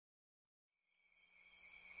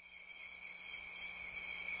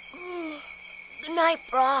night,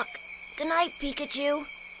 Brock. Good night, Pikachu.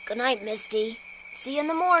 Good night, Misty. See you in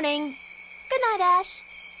the morning. Good night, Ash.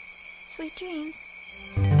 Sweet dreams.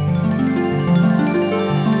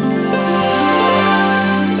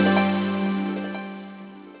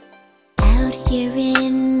 Out here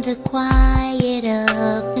in the quiet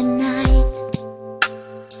of the night,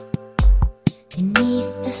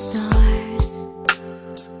 beneath the stars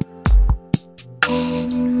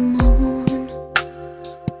and moon,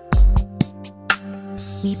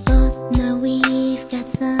 we both know we've got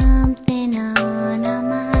something on our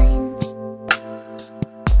minds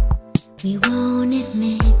we won't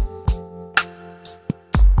admit,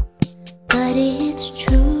 but it's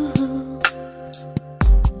true.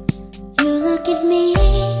 You look at me,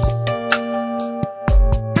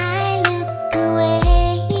 I look away.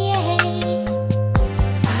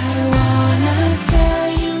 I wanna tell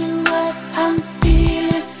you what I'm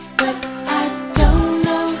feeling, but I don't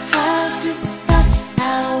know how to start. I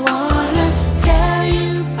wanna tell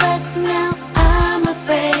you, but now I'm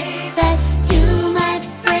afraid that you might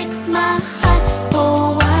break my heart.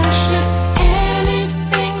 Oh, why should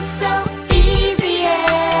anything so easy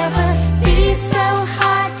ever be so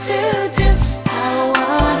hard to do? I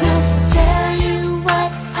wanna tell you what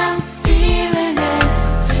I'm feeling and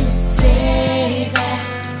to say that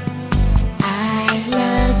I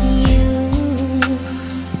love you.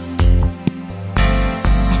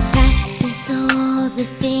 I practice all the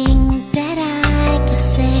things that I could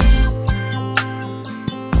say,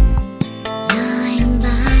 line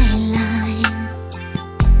by line,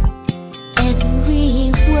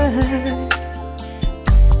 every word.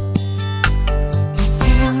 I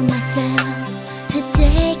tell myself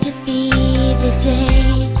today could be the day,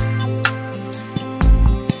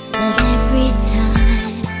 but every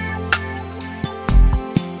time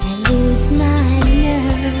I lose my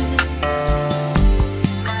nerve.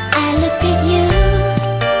 I look at you,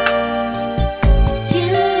 you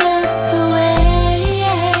look away.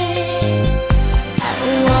 I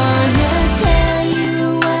wanna tell you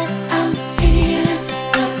what I'm feeling,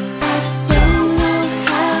 but I don't know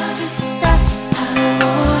how to start. I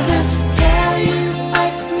wanna tell you,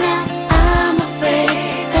 but now I'm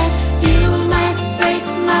afraid that you might break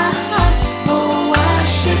my heart. Oh, why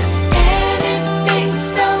should anything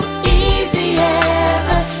so easy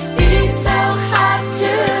ever be so hard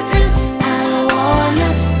to do? I wanna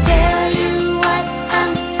tell you what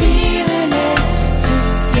I'm feeling and to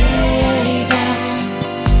say that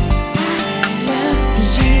I love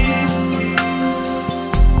you.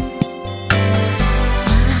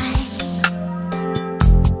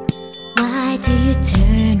 Why do you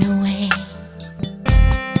turn away?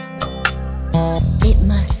 It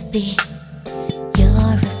must be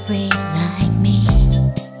you're afraid like me.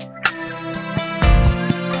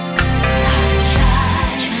 Try,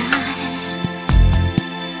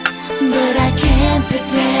 but I can't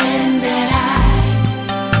pretend that I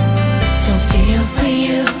don't feel for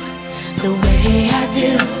you the way I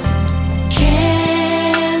do.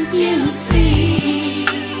 Can't you see?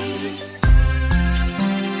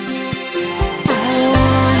 I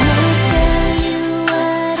wanna tell you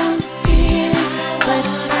what I'm feeling, but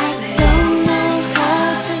I don't know how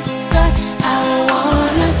to start. I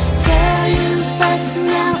wanna tell you, but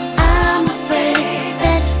now I'm afraid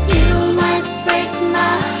that you might break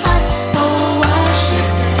my heart. Oh, why should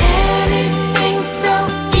anything so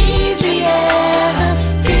easy ever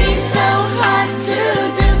be so hard to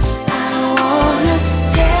do? I wanna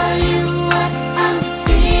tell you what I'm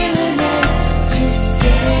feeling and to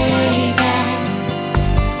say that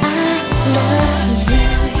I love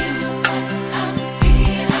you.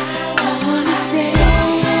 I wanna say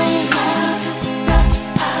how to stop.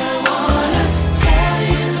 I wanna tell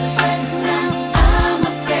you, but now I'm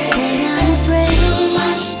afraid that you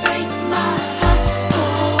might break my heart.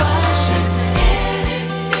 Oh, why should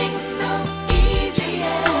anything so easy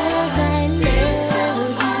ever be so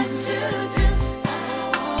hard to do? I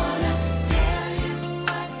wanna tell you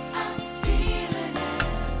what I'm feeling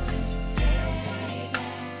and to say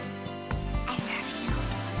that I love you.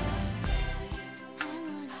 I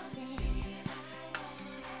wanna say.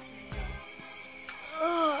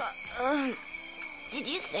 Did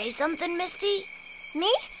you say something, Misty?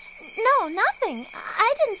 Me? No, nothing.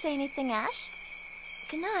 I didn't say anything, Ash.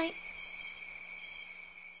 Good night.